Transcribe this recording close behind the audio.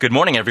Good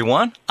morning,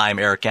 everyone. I'm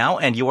Eric Gao,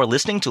 and you are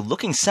listening to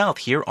Looking South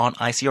here on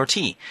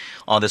ICRT.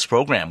 On this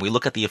program, we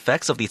look at the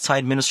effects of the Tsai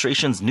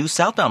administration's new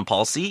southbound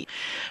policy.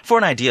 For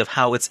an idea of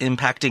how it's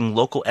impacting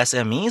local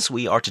SMEs,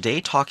 we are today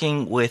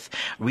talking with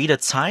Rita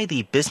Tsai,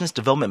 the Business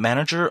Development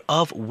Manager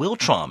of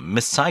Wiltrom.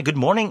 Ms. Tsai, good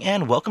morning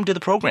and welcome to the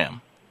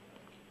program.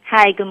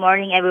 Hi, good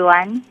morning,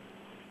 everyone.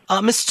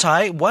 Ms.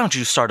 Tsai, why don't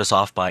you start us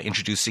off by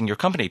introducing your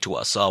company to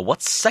us?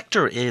 What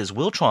sector is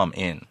Wiltrom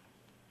in?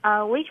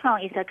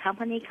 Wiltrom is a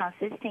company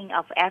consisting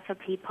of expert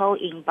people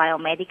in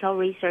biomedical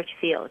research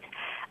field.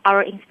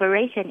 Our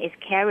inspiration is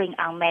carrying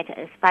unmet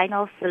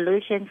spinal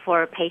solutions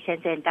for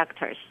patients and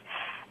doctors.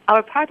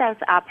 Our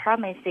products are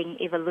promising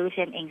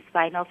evolution in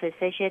spinal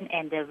fixation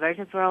and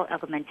vertebral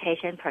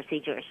augmentation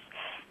procedures.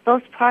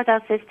 Both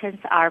product systems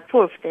are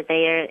proof that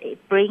they are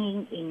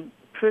bringing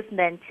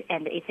improvement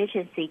and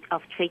efficiency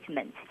of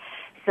treatment.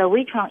 So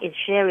Wiltrom is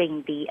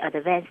sharing the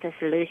advanced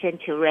solution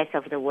to the rest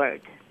of the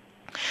world.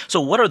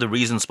 So what are the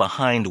reasons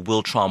behind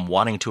Wiltrom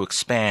wanting to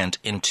expand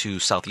into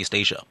Southeast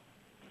Asia?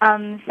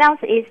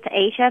 Southeast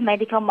Asia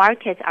medical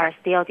markets are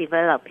still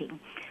developing.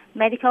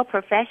 Medical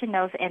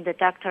professionals and the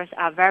doctors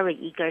are very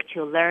eager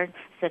to learn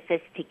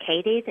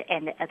sophisticated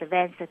and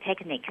advanced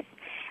techniques.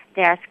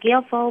 They are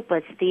skillful,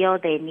 but still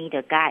they need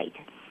a guide.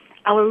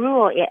 Our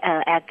role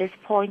at this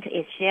point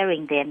is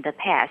sharing them the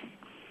path.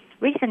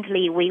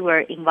 Recently, we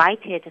were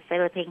invited to the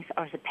Philippines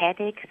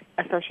Orthopedic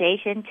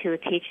Association to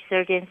teach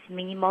surgeons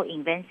minimal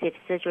invasive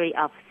surgery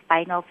of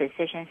spinal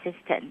fixation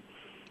system.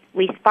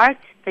 We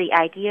sparked the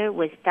idea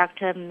with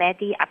Dr.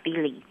 Mehdi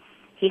Abili.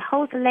 He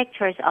holds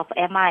lectures of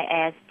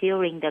MIS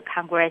during the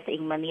Congress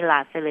in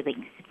Manila,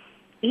 Philippines.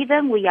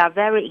 Even we are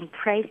very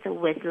impressed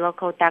with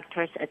local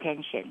doctors'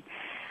 attention.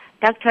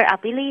 Dr.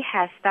 Abili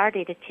has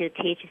started to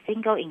teach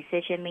single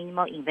incision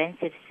minimal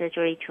invasive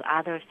surgery to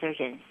other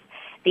surgeons.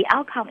 The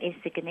outcome is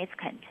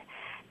significant.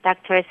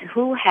 Doctors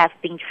who have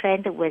been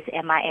trained with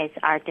MIS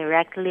are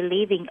directly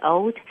leaving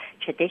old,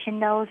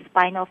 traditional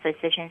spinal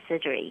fixation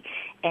surgery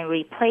and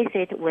replace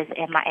it with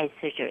MIS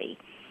surgery.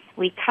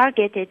 We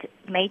targeted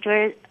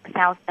major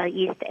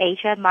Southeast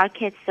Asia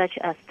markets such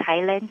as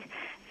Thailand,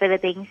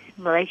 Philippines,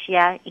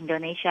 Malaysia,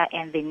 Indonesia,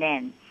 and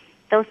Vietnam.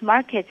 Those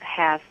markets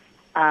have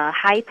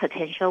high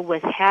potential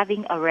with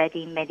having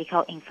already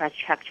medical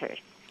infrastructure.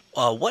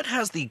 What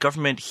has the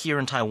government here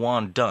in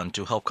Taiwan done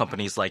to help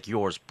companies like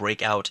yours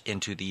break out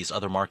into these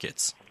other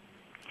markets?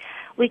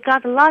 We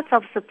got lots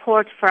of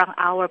support from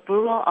our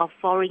Bureau of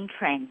Foreign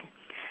Trade.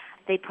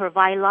 They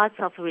provide lots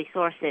of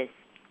resources.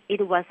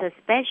 It was a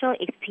special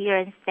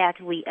experience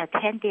that we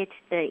attended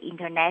the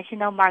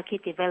International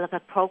Market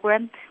Development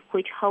Program,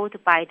 which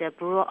held by the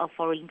Bureau of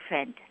Foreign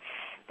Trade.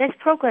 This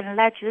program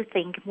lets you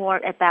think more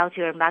about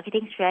your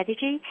marketing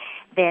strategy,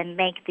 then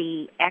make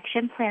the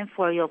action plan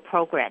for your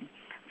program.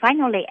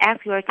 Finally,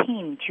 ask your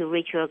team to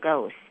reach your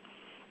goals.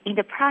 In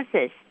the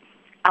process,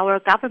 our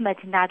government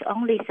not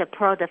only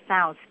support the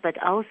funds,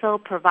 but also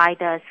provide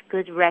us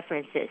good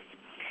references.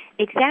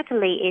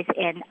 Exactly is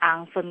an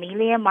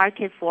unfamiliar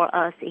market for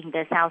us in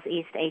the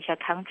Southeast Asia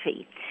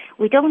country.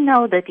 We don't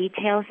know the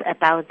details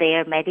about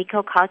their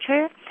medical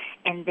culture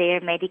and their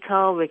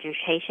medical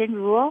registration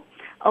rule,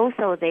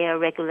 also their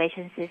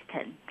regulation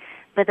system.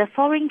 But the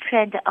foreign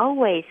trend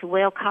always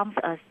welcomes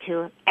us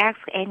to ask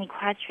any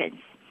questions.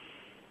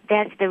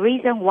 That's the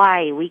reason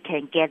why we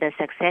can get a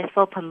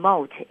successful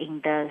promote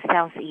in the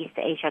Southeast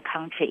Asia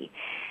country.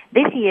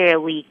 This year,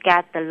 we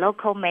got the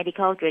local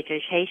medical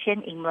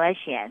registration in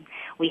Malaysia.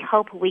 We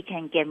hope we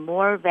can get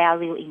more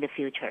value in the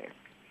future.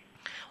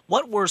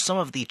 What were some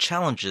of the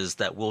challenges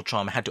that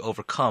Wiltrom had to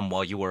overcome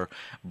while you were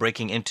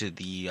breaking into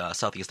the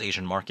Southeast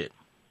Asian market?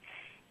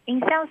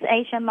 In South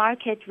Asian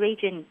market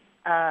region,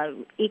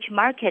 each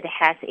market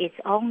has its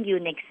own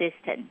unique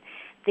system.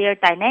 Their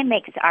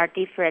dynamics are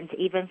different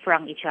even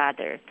from each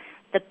other.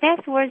 The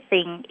best word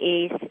thing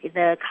is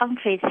the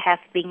countries have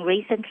been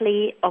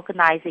recently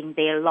organizing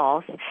their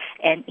laws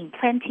and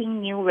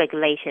implementing new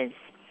regulations.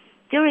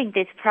 During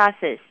this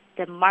process,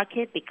 the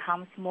market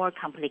becomes more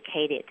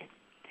complicated.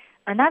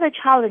 Another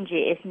challenge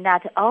is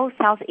not all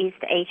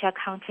Southeast Asia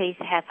countries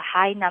have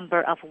high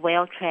number of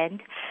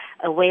well-trained,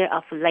 aware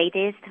of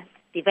latest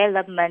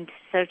development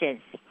surgeons.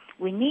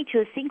 We need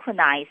to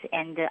synchronize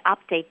and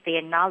update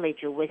their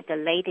knowledge with the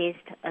latest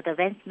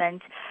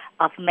advancement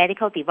of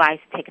medical device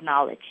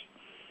technology.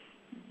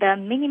 The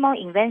minimal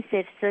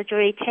invasive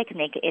surgery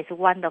technique is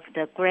one of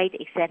the great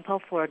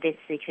examples for this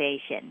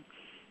situation.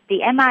 The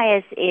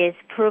MIS is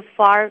proved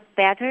far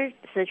better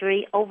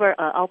surgery over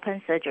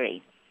open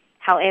surgery.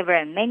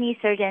 However, many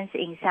surgeons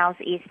in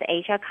Southeast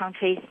Asia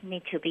countries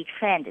need to be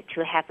trained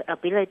to have the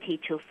ability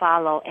to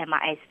follow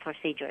MIS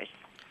procedures.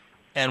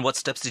 And what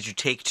steps did you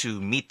take to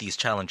meet these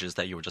challenges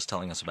that you were just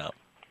telling us about?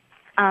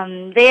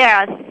 There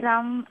are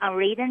some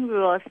unwritten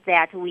rules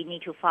that we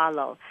need to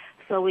follow.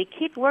 So we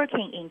keep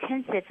working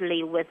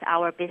intensively with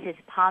our business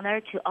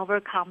partner to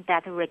overcome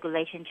that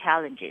regulation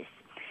challenges.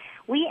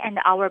 We and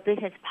our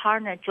business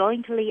partner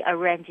jointly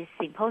arrange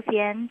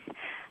symposiums,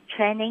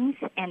 trainings,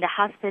 and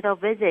hospital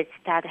visits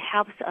that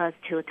helps us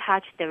to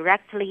touch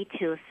directly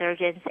to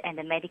surgeons and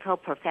medical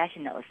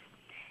professionals.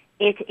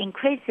 It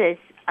increases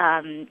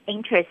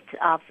interest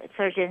of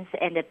surgeons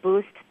and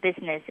boosts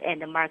business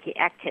and market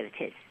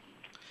activities.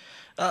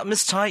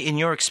 Ms. Tai, in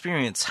your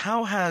experience,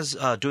 how has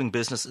doing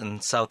business in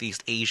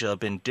Southeast Asia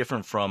been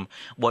different from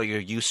what you're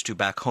used to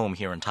back home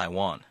here in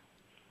Taiwan?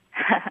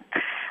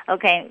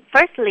 Okay,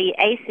 firstly,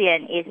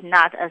 ASEAN is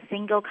not a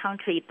single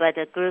country but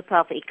a group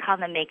of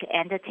economic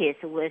entities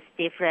with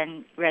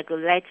different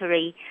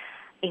regulatory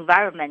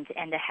environment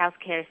and the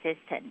healthcare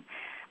system.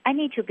 I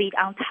need to be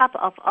on top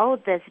of all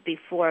this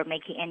before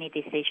making any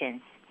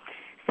decisions.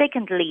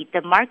 Secondly,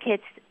 the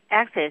market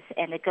access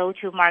and the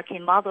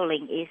go-to-market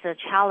modeling is a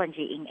challenge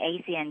in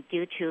ASEAN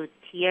due to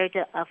tiered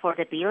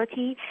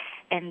affordability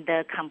and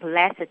the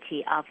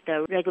complexity of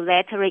the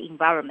regulatory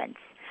environment.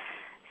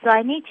 So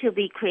I need to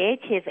be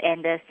creative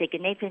and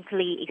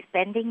significantly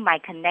expanding my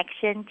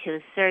connection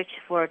to search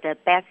for the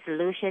best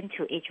solution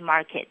to each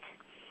market.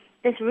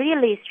 This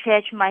really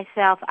stretch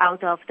myself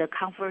out of the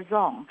comfort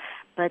zone,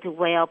 but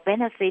will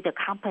benefit the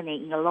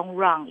company in the long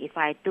run if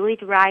I do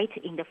it right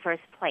in the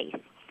first place.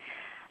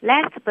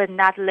 Last but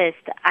not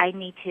least, I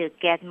need to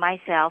get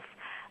myself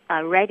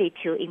ready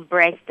to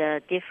embrace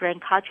the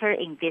different culture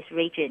in this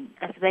region,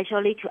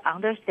 especially to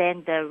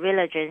understand the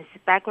religious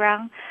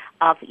background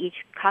of each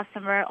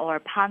customer or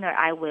partner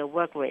I will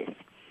work with.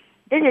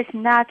 This is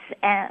not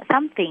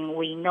something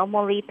we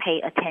normally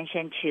pay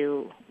attention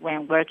to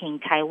when working in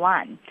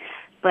Taiwan,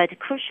 but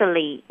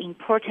crucially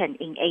important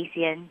in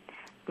ASEAN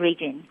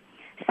region.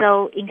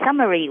 So in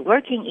summary,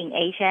 working in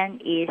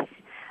ASEAN is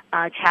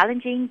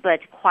challenging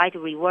but quite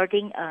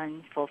rewarding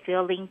and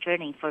fulfilling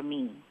journey for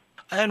me.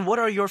 And what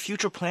are your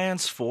future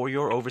plans for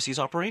your overseas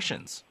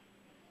operations?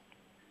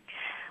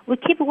 We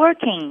keep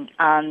working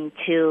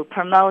to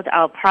promote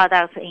our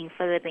products in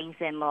Philippines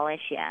and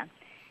Malaysia.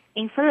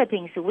 In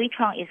Philippines,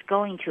 Wiltrom is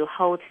going to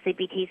hold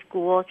CBT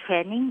school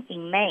training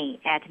in May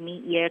at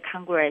Mid-Year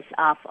Congress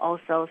of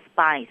Also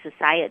Spine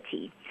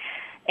Society.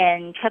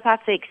 And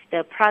TrepaFix,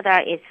 the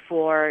product is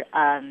for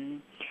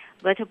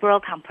vertebral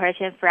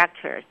compression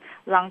fractures,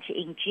 launched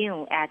in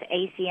June at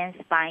ASEAN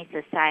Spine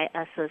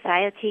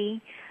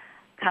Society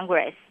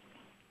Congress.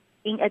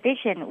 In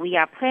addition, we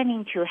are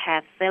planning to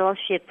have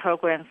fellowship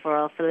program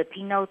for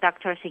Filipino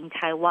doctors in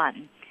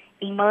Taiwan.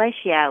 In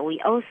Malaysia, we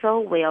also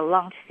will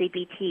launch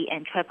CBT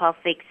and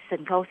TrepaFix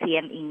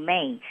Symposium in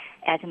May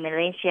at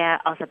Malaysia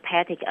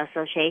Orthopedic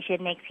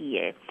Association next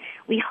year.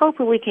 We hope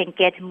we can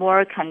get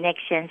more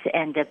connections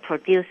and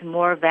produce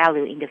more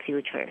value in the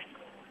future.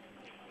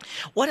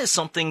 What is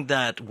something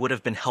that would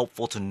have been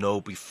helpful to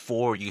know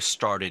before you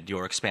started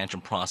your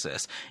expansion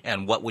process?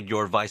 And what would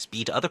your advice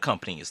be to other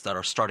companies that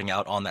are starting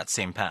out on that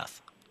same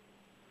path?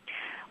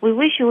 We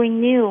wish we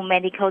knew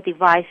medical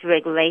device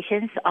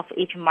regulations of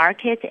each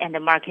market and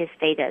the market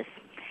status.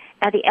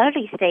 At the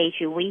early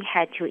stage, we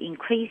had to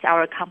increase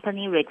our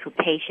company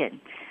reputation.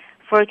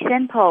 For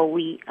example,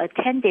 we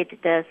attended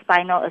the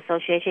Spinal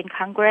Association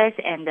Congress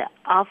and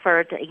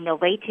offered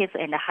innovative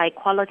and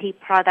high-quality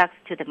products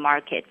to the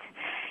market.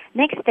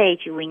 Next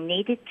stage, we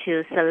needed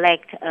to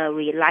select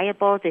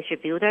reliable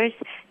distributors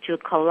to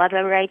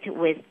collaborate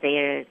with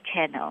their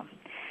channel.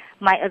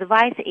 My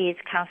advice is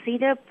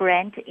consider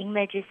brand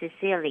image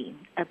sincerely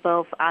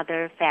above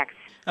other facts.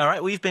 All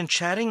right, we've been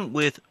chatting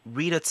with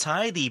Rita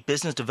Tsai, the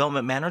Business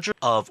Development Manager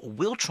of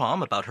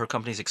Wiltrom, about her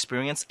company's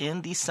experience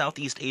in the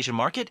Southeast Asian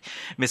market.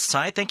 Ms.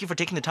 Tsai, thank you for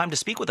taking the time to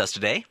speak with us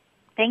today.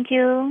 Thank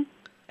you.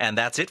 And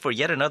that's it for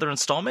yet another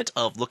installment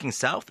of Looking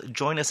South.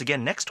 Join us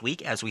again next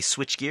week as we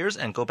switch gears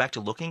and go back to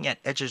looking at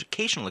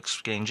educational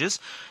exchanges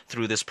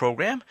through this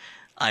program.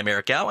 I'm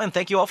Eric Gao, and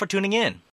thank you all for tuning in.